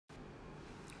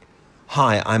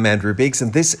Hi, I'm Andrew Biggs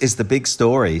and this is the Big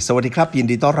Story. สวัสดีครับยิน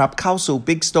ดีต้อนรับเข้าสู่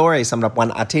Big Story สำหรับวัน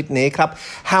อาทิตย์นี้ครับ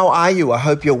How are you? I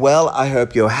hope you're well. I hope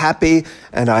you're happy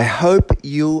and I hope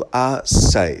you are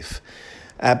safe.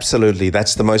 Absolutely,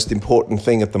 that's the most important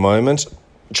thing at the moment.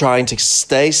 Trying to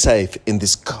stay safe in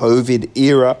this COVID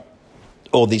era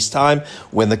or this time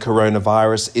when the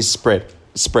coronavirus is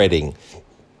spreading.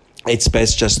 It's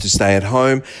best just to stay at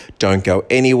home, don't go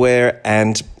anywhere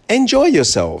and enjoy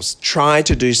yourselves. Try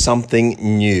to do something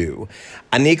new.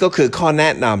 อันนี้ก็คือข้อแน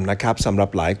ะนำนะครับสำหรับ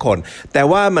หลายคนแต่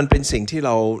ว่ามันเป็นสิ่งที่เ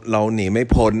ราหนีไม่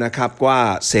พ้นนะครับว่า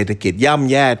เศรษฐกิจย่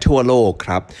ำแย่ทั่วโลกค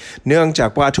รับเนื่องจา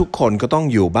กว่าทุกคนก็ต้อง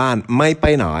อยู่บ้านไม่ไป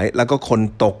ไหนแล้วก็คน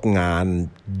ตกงาน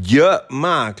เยอะม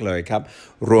ากเลยครับ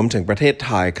รวมถึงประเทศไ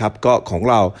ทยครับก็ของ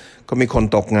เราก็มีคน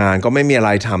ตกงานก็ไม่มีอะไร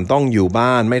ทำต้องอยู่บ้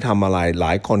านไม่ทำอะไรหล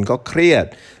ายคนก็เครียด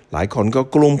หลายคนก็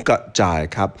กลุ้มกระจาย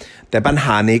ครับแต่ปัญห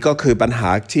านี้ก็คือปัญหา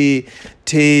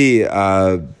ที่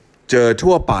เจอ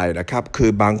ทั่วไปนะครับคื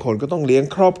อบางคนก็ต้องเลี้ยง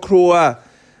ครอบครัว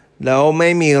แล้วไม่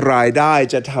มีรายได้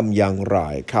จะทำอย่างไร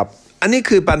ครับอันนี้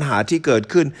คือปัญหาที่เกิด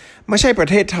ขึ้นไม่ใช่ประ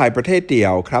เทศไทยประเทศเดีย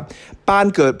วครับบ้าน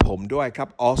เกิดผมด้วยครับ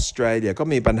ออสเตรเลียก็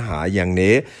มีปัญหาอย่าง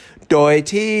นี้โดย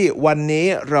ที่วันนี้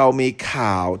เรามี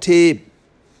ข่าวที่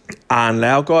อ่านแ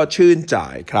ล้วก็ชื่นใจ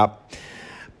ครับ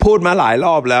พูดมาหลายร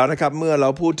อบแล้วนะครับเมื่อเรา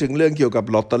พูดถึงเรื่องเกี่ยวกับ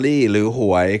ลอตเตอรี่หรือห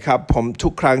วยครับผมทุ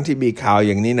กครั้งที่มีข่าวอ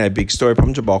ย่างนี้ใน Big Story ผ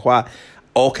มจะบอกว่า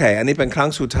โอเคอันนี้เป็นครั้ง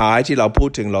สุดท้ายที่เราพูด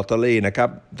ถึงลอตเตอรี่นะครับ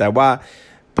แต่ว่า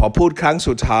พอพูดครั้ง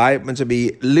สุดท้ายมันจะมี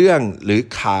เรื่องหรือ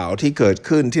ข่าวที่เกิด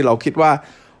ขึ้นที่เราคิดว่า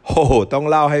โอ้โหต้อง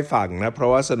เล่าให้ฟังนะเพรา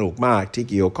ะว่าสนุกมากที่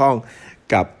เกี่ยวข้อง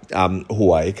กับห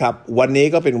วยครับวันนี้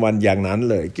ก็เป็นวันอย่างนั้น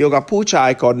เลยเกี่ยวกับผู้ชาย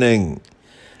คนหนึ่ง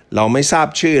เราไม่ทราบ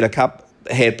ชื่อนะครับ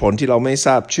เหตุผลที่เราไม่ท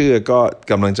ราบชื่อก็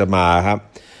กำลังจะมาครับ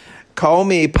เขา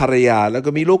มีภรรยาแล้วก็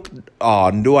มีลูกอ่อ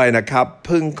นด้วยนะครับเ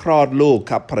พิ่งคลอดลูก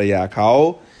ครับภรรยาเขา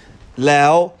แล้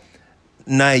ว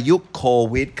ในยุคโค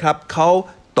วิดครับเขา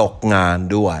ตกงาน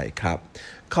ด้วยครับ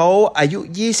เขาอายุ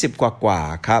20กว่า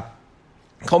ครับ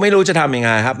เขาไม่รู้จะทำยังไง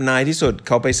ครับในที่สุดเ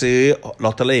ขาไปซื้อล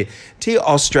อตเตอรี่ที่อ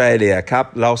อสเตรเลียครับ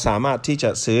เราสามารถที่จะ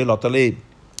ซื้อลอตเตอรี่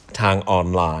ทางออน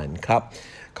ไลน์ครับ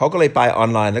เขาก็เลยไปออ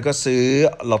นไลน์แล้วก็ซื้อ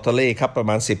ลอตเตอรี่ครับประ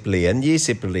มาณ10เหรียญ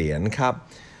20เหรียญครับ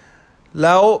แ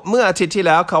ล้วเมื่ออาทิตย์ที่แ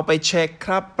ล้วเขาไปเช็คค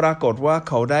รับปรากฏว่า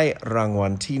เขาได้รางวั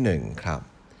ลที่1ครับ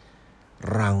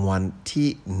รางวัลที่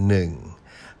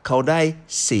1เขาได้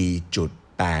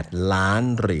 4.8 ล้าน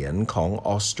เหรียญของอ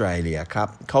อสเตรเลียครับ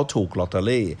เขาถูกลอตเตอ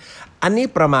รี่อันนี้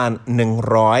ประมาณ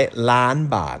100ล้าน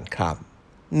บาทครับ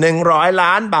100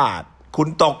ล้านบาทคุณ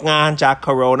ตกงานจากโค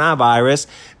โรนาไวรัส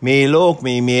มีลูก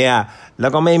มีเมียแล้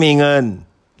วก็ไม่มีเงิน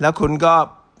แล้วคุณก็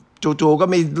จู่ๆก็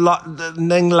มี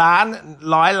1ล้าน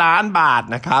100ล้านบาท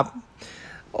นะครับ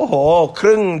โอ้โหค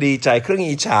รึ่งดีใจครึ่ง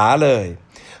อิจฉาเลย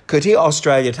คือที่ออสเต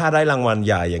รเลียถ้าได้รางวัลใ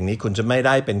หญ่อย่างนี้คุณจะไม่ไ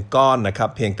ด้เป็นก้อนนะครับ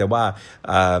เพียงแต่ว่า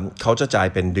เขาจะจ่าย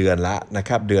เป็นเดือนละนะค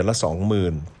รับเดือนละ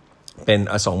 20,000 เป็น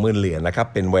20,000 เหรียญนะครับ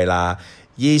เป็นเวลา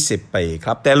20ปีค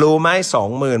รับแต่รู้ไหม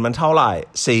 20,000 มันเท่าไหร่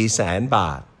 400,000 บ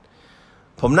าท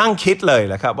ผมนั่งคิดเลยแ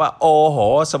หละครับว่าโอ้โห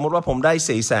สมมุติว่าผมได้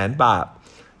 400,000 บาท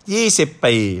20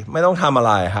ปีไม่ต้องทำอะไ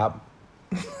รครับ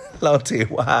เราถือ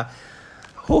ว่า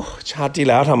ชาติที่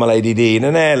แล้วทำอะไรดี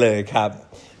ๆแน่ๆเลยครับ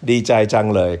ดีใจจัง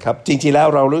เลยครับจริงๆแล้ว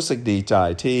เรารู้สึกดีใจ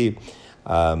ที่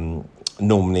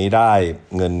หนุ่มนี้ได้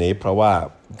เงินนี้เพราะว่า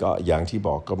ก็อย่างที่บ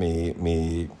อกก็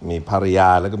มีภรรยา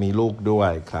แล้วก็มีลูกด้ว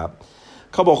ยครับ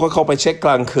เขาบอกว่าเขาไปเช็คก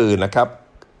ลางคืนนะครับ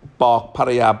บอกภรร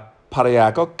ยา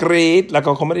ก็กรี๊ดแล้วก็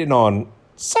เขาไม่ได้นอน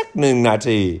สัก1 นา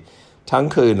ทีทั้ง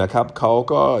คืนนะครับเขา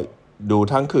ก็ดู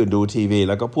ทั้งคืนดูทีวี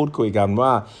แล้วก็พูดคุยกันว่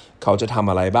าเขาจะทำ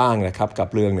อะไรบ้างนะครับกับ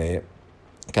เรื่องนี้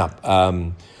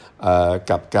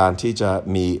กับการที่จะ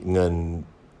มีเงิน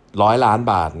100 ล้าน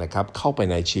บาทนะครับเข้าไป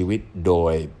ในชีวิตโด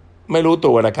ยไม่รู้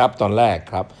ตัวนะครับตอนแรก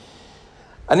ครับ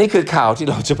อันนี้คือข่าวที่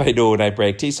เราจะไปดูในเบร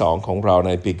กที่2ของเราใ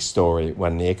น Big Story วั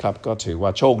นนี้ครับก็ถือว่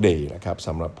าโชคดีนะครับส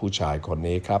ำหรับผู้ชายคน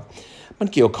นี้ครับมั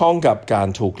นเกี่ยวข้องกับการ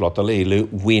ถูกลอตเตอรี่หรือ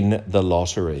win the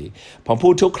lottery ผมพู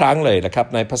ดทุกครั้งเลยนะครับ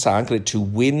ในภาษาอังกฤษ to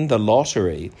win the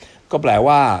lottery ก็แปล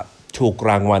ว่าถูก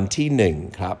รางวัลที่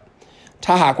1ครับ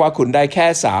ถ้าหากว่าคุณได้แค่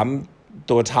3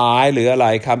ตัวท้ายหรืออะไร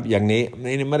ครับอย่างนี้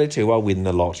นี่ไม่ได้ถือว่า win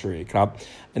the lottery ครับ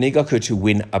อันนี้ก็คือ to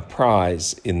win a prize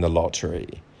in the lottery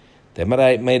แต่ไ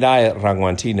ม่ได้รางวั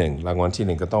ลที่1รางวัล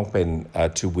ที่1ก็ต้องเป็น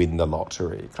to win the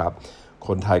lottery ครับ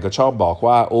คนไทยก็ชอบบอก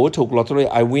ว่าโอ้ถูกลอตเตอรี่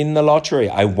I win the lottery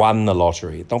I won the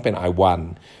lottery ต้องเป็น I won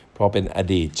เพราะเป็นอ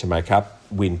ดีตใช่ไหมครับ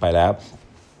win ไปแล้ว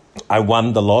I won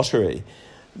the lottery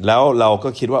แล้วเราก็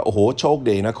คิดว่าโอ้โหโชค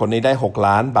ดีนะคนนี้ได้6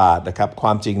 ล้านบาทนะครับคว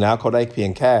ามจริงแล้วเขาได้เพีย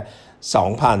งแค่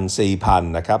 2,000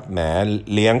 4,000 นะครับแหม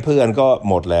เลี้ยงเพื่อนก็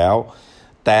หมดแล้ว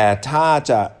แต่ถ้า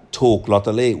จะ ถูกลอตเต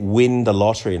อรี่ win the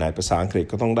lottery ในภาษาอังกฤษ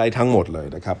ก็ต้องได้ทั้งหมดเลย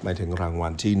นะครับหมายถึงรางวั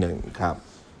ลที่1ครับ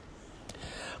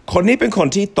คนนี้เป็นคน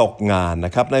ที่ตกงานน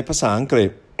ะครับในภาษาอังกฤ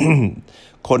ษ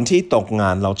คนที่ตกงา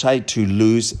นเราใช้ to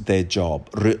lose their job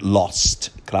หรือ lost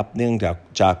ครับเนื่อง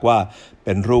จากว่าเ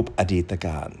ป็นรูปอดีตก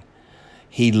าร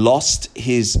he lost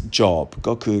his job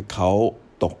ก็คือเขา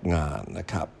ตกงานนะ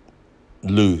ครับ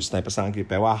lose ในภาษาอังกฤษ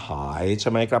แปลว่าหายใช่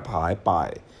ไหมครับหายไป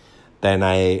แต่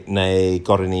ใน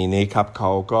กรณีนี้ครับเข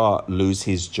าก็ lose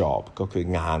his job ก็คือ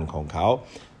งานของเขา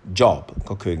job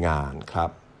ก็คืองานครับ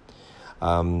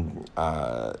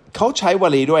เขาใช้ว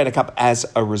ลีด้วยนะครับ as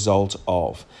a result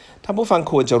of ท่านผู้ฟัง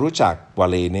ควรจะรู้จักว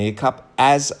ลีนี้ครับ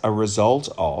as a result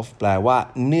of แปลว่า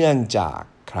เนื่องจาก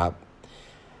ครับ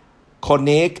คน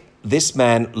นี้ this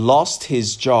man lost his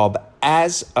job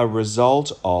as a result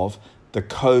of the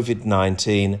COVID-19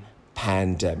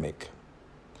 pandemic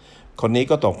คนนี้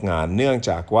ก็ตกงานเนื่อง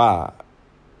จากว่า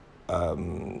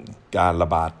การระ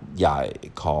บาดใหญ่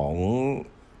ของ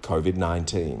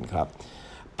COVID-19 ครับ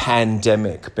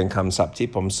pandemic เป็นคำศัพท์ที่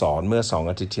ผมสอนเมื่อ2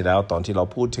 อาทิตย์ที่แล้วตอนที่เรา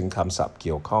พูดถึงคำศัพท์เ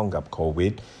กี่ยวข้องกับโควิ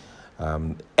ด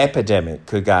epidemic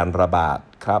คือการระบาด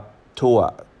ครับทั่ว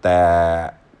แต่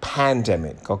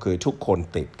pandemic ก็คือทุกคน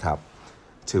ติดครับ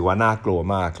ถือว่าน่ากลัว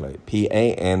มากเลย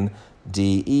pandemic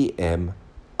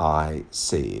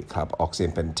ครับออกเสียง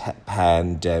เป็น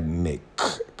pandemic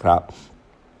ครับ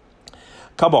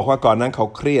เขาบอกว่าก่อนนั้นเขา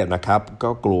เครียดนะครับก็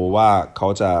กลัวว่าเขา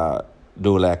จะ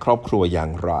ดูแลครอบครัวอย่า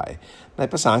งไรใน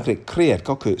ภาษาอังกฤษเครียด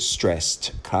ก็คือ stressed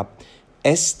ครับ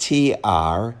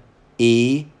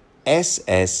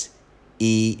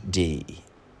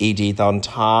ed ตอน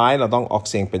ท้ายเราต้องออก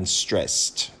เสียงเป็น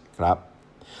stressed ครับ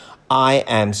I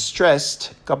am stressed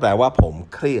ก็แปลว่าผม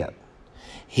เครียด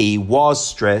he was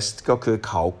stressed ก็คือ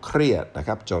เขาเครียดนะค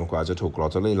รับจนกว่าจะถูกลอต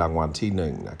เตอรี่รางวัลที่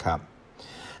1นะครับ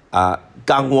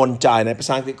กังวลใจในภาษ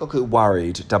าอังกฤษก็คือ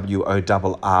worried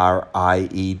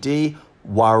worried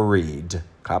worried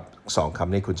ครับ2ค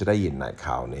ำนี้คุณจะได้ยินใน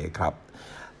ข่าวนี้ครับ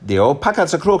เดี๋ยวพักกัน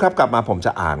สักครู่ครับกลับมาผมจ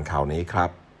ะอ่านข่าวนี้ครับ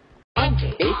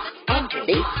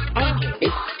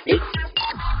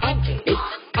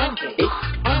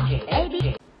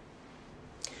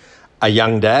A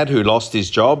young dad who lost his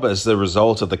job as the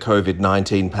result of the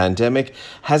COVID-19 pandemic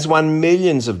has won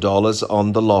millions of dollars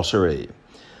on the lottery.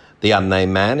 The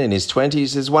unnamed man in his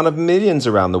 20s is one of millions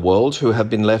around the world who have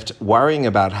been left worrying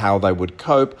about how they would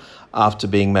cope after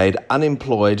being made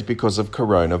unemployed because of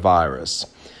coronavirus.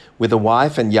 With a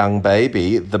wife and young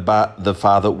baby, the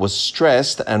father was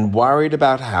stressed and worried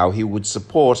about how he would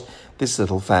support this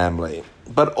little family.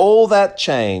 But all that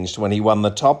changed when he won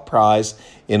the top prize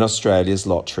in Australia's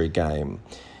lottery game.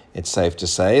 It's safe to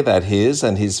say that his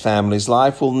and his family's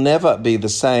life will never be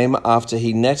the same after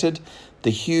he netted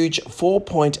the huge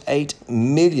 4.8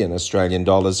 million Australian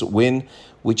dollars win,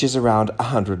 which is around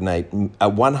 100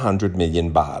 million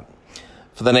baht.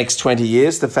 For the next 20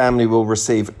 years, the family will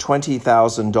receive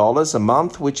 $20,000 a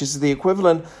month, which is the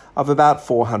equivalent of about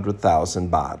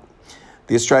 400,000 baht.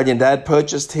 The Australian dad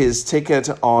purchased his ticket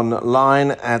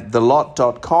online at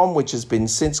thelot.com, which has been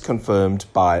since confirmed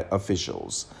by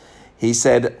officials. He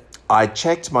said, "I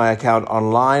checked my account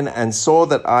online and saw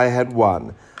that I had won.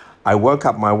 I woke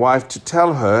up my wife to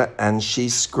tell her and she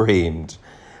screamed.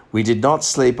 We did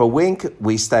not sleep a wink.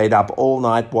 We stayed up all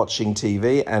night watching TV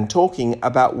and talking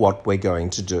about what we're going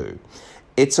to do.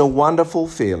 It's a wonderful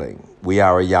feeling. We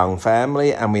are a young family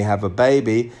and we have a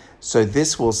baby, so this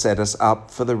will set us up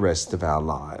for the rest of our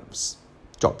lives."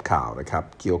 จบข่าวนะครับ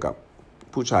เกี่ยวกับ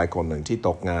ผู้ชายคนหนึ่งที่ต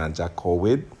กงานจากโค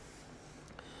วิด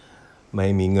ไม่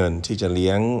มีเงินที่จะเ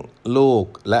ลี้ยงลูก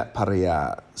และภรรยา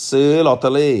ซื้อลอตเตอ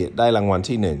รี่ได้รางวัล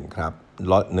ที่1ครับ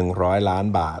ลด100 ล้าน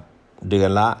บาทเดือ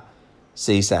นละ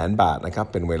 400,000 บาทนะครับ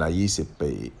เป็นเวลา20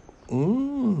 ปี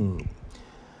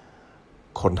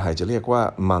คนไทยจะเรียกว่า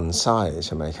มันไส้ใ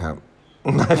ช่ไหมครับ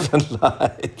ไม่เป็นไร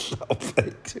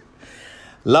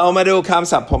เรามาดูค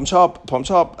ำศัพท์ผมช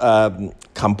อบ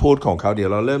คำพูดของเขาเดี๋ยว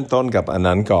เราเริ่มต้นกับอัน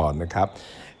นั้นก่อนนะครับ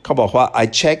เขาบอกว่า I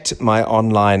checked my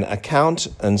online account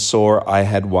and saw I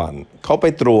had won เขาไป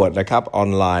ตรวจนะครับออ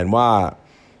นไลน์ว่า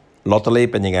ลอตเตอรี่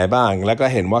เป็นยังไงบ้างแล้วก็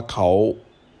เห็นว่าเขา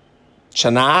ช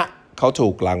นะเขาถู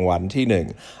กรางวัลที่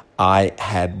1 I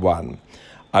had won.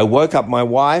 I woke up my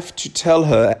wife to tell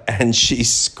her and she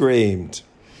screamed.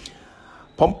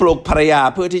 ผมปลุกภรรยา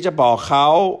เพื่อที่จะบอกเขา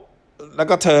แล้ว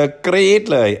ก็เธอกรี๊ด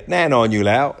เลยแน่นอนอยู่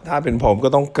แล้วถ้าเป็นผมก็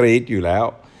ต้องกรี๊ดอยู่แล้ว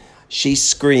She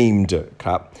screamed ค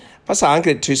รับภาษาอังก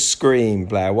ฤษ to scream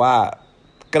แปลว่า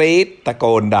กรี๊ดตะโก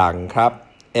นดังครับ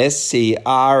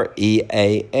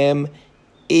scream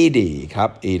ed ครับ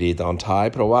ed ตอนท้าย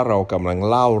เพราะว่าเรากำลัง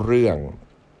เล่าเรื่อง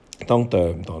ต้องเติ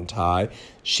มตอนท้าย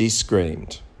She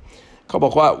screamed เขาบ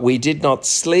อกว่า we did not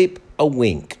sleep a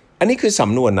wink อันนี้คือส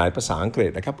ำนวนในภาษาอังกฤษ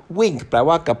นะครับ wink แปล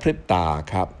ว่ากระพริบตา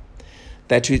ครับแ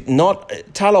ต่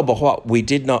ถ้าเราบอกว่า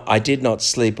I did not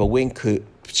sleep a wink คือ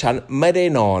ฉันไม่ได้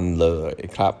นอนเลย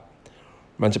ครับ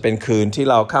มันจะเป็นค่ำคืน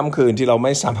ที่เราไ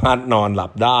ม่สามารถนอนหลั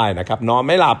บได้นะครับนอนไ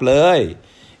ม่หลับเลย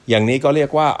อย่างนี้ก็เรียก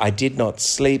ว่า I did not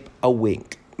sleep a wink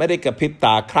ไม่ได้กระพริบต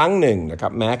าครั้งหนึ่งนะครั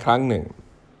บแม้ครั้งหนึ่ง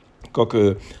ก็คือ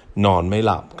นอนไม่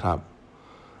หลับครับ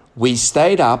We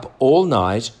stayed up all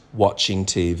night watching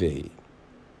TV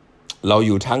เราอ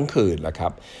ยู่ทั้งคืนแหละครั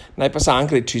บในภาษาอัง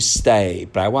กฤษ to stay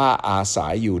แปลว่าอาศั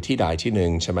ยอยู่ที่ใดที่หนึ่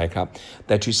งใช่ไหมครับแ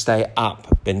ต่ to stay up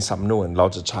เป็นสำนวนเรา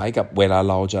จะใช้กับเวลา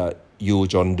เราจะอยู่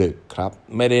จนดึกครับ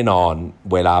ไม่ได้นอน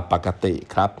เวลาปกติ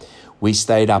ครับ We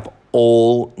stayed up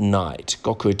all night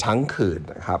ก็คือทั้งคืน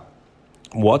นะครับ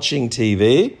watching TV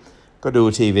ก็ดู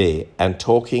ทีวี and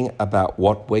talking about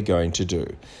what we're going to do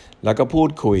แล้วก็พูด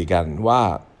คุยกันว่า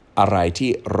อะไร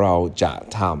ที่เราจะ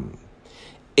ทำ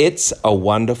It's a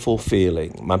wonderful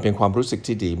feeling มันเป็นความรู้สึก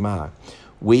ที่ดีมาก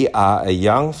We are a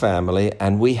young family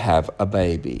and we have a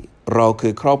baby เราคื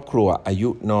อครอบครัวอายุ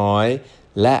น้อย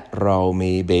และเรา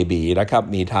มีเบบีนะครับ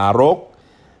มีทารก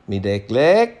มีเด็กเ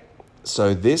ล็ก so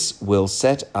this will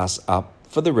set us up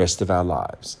for the rest of our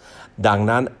lives ดัง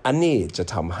นั้นอันนี้จะ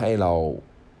ทำให้เรา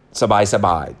สบ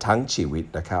ายๆทั้งชีวิต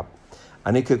นะครับอั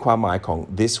นนี้คือความหมายของ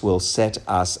this will set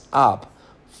us up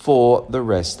for the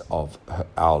rest of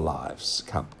our lives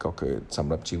ครับก็คือสำ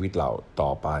หรับชีวิตเราต่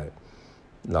อไป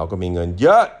เราก็มีเงินเย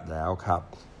อะแล้วครับ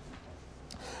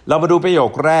เรามาดูประโย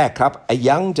คแรกครับ a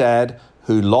young dad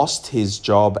who lost his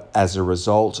job as a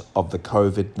result of the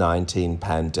COVID-19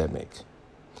 pandemic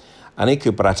อันนี้คื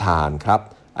อประธานครับ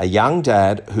a young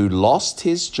dad who lost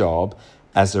his job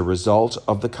as a result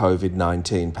of the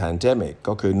COVID-19 pandemic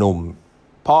ก็คือ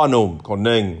พ่อหนุ่มคนห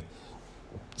นึ่ง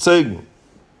ซึ่ง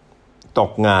ต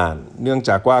กงานเนื่อง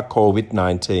จากว่าโควิด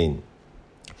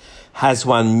 -19 has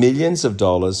won millions of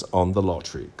dollars on the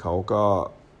lottery เขาก็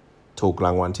ถูกร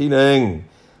างวัลที่หนึ่ง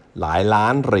หลายล้า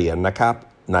นเหรียญนะครับ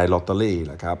ในลอตเตอรี่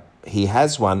นะครับ he has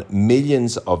won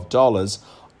millions of dollars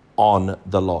on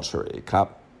the lottery ครับ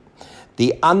the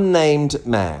unnamed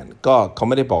man ก็เขา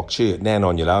ไม่ได้บอกชื่อแน่นอ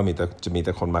นอยู่แล้วจะมีแ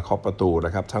ต่คนมาเคาะประตูน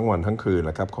ะครับทั้งวันทั้งคืน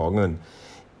นะครับขอเงิน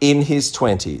in his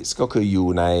 20s ก็คืออยู่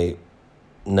ใ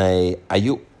นอา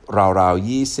ยุราวๆ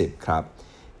20ครับ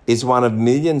is one of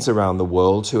millions around the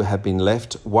world who have been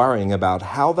left worrying about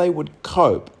how they would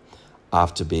cope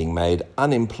after being made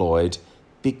unemployed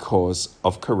because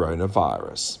of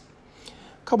coronavirus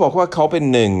เขาบอกว่าเขาเป็น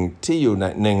หนึ่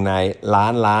งใน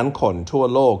ล้านคนทั่ว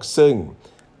โลกซึ่ง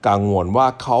กังวลว่า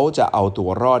เขาจะเอาตัว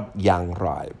รอดอย่างไร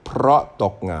เพราะต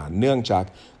กงานเนื่องจาก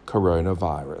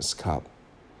coronavirus ครับ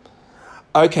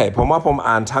โอเคผมว่าผม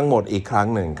อ่านทั้งหมดอีกครั้ง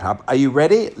หนึ่งครับ Are you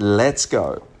ready? Let's go.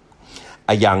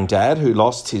 A young dad who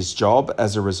lost his job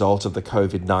as a result of the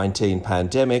COVID-19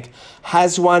 pandemic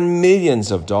has won millions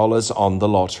of dollars on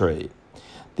the lottery.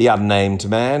 The unnamed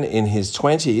man in his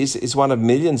 20s is one of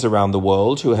millions around the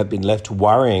world who have been left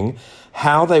worrying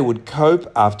how they would cope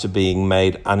after being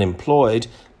made unemployed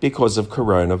because of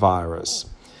coronavirus.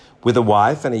 With a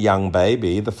wife and a young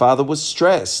baby, the father was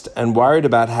stressed and worried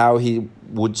about how he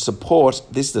would support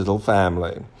this little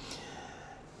family.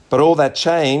 But all that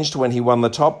changed when he won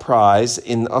the top prize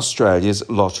in Australia's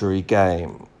lottery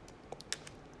game.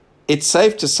 It's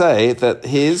safe to say that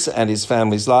his and his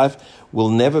family's life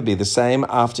will never be the same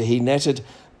after he netted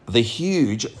the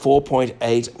huge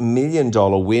 $4.8 million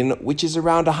win, which is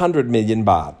around 100 million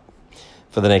baht.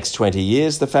 For the next 20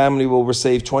 years, the family will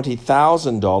receive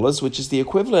 $20,000, which is the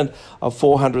equivalent of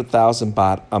 400,000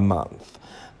 baht a month.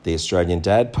 The Australian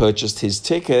dad purchased his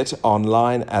ticket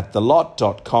online at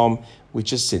thelot.com,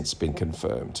 which has since been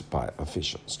confirmed by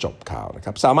officials. จบข่าวนะค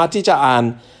รับสามารถที่จะอ่าน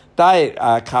ได้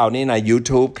ข่าวนี้ใน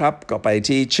YouTube ครับก็ไป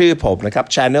ที่ชื่อผมนะครับ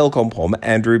Channel ของผม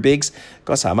Andrew Biggs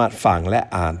ก็สามารถฟังและ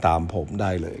อ่านตามผมไ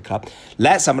ด้เลยครับแล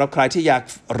ะสำหรับใครที่อยาก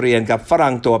เรียนกับฝ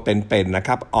รั่งตัวเป็นๆนะค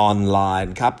รับออนไล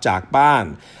น์ครับจากบ้าน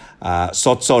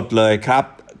สดๆเลยครับ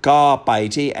ก็ไป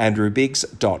ที่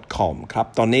unnamed.unemployed ครับ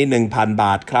ตอนนี้ 1,000 บ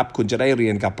าทครับคุณจะได้เรี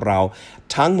ยนกับเรา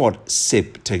ทั้งหมด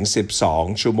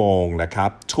 10-12 ชั่วโมงนะครั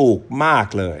บถูกมาก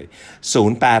เลย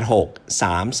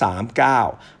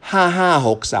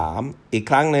086-339-5563อีก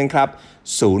ครั้งหนึ่งครับ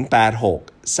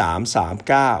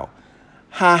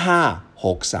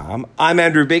086-339-5563 I'm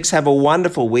Andrew Biggs. Have a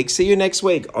wonderful week. See you next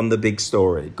week on The Big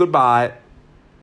Story. Goodbye.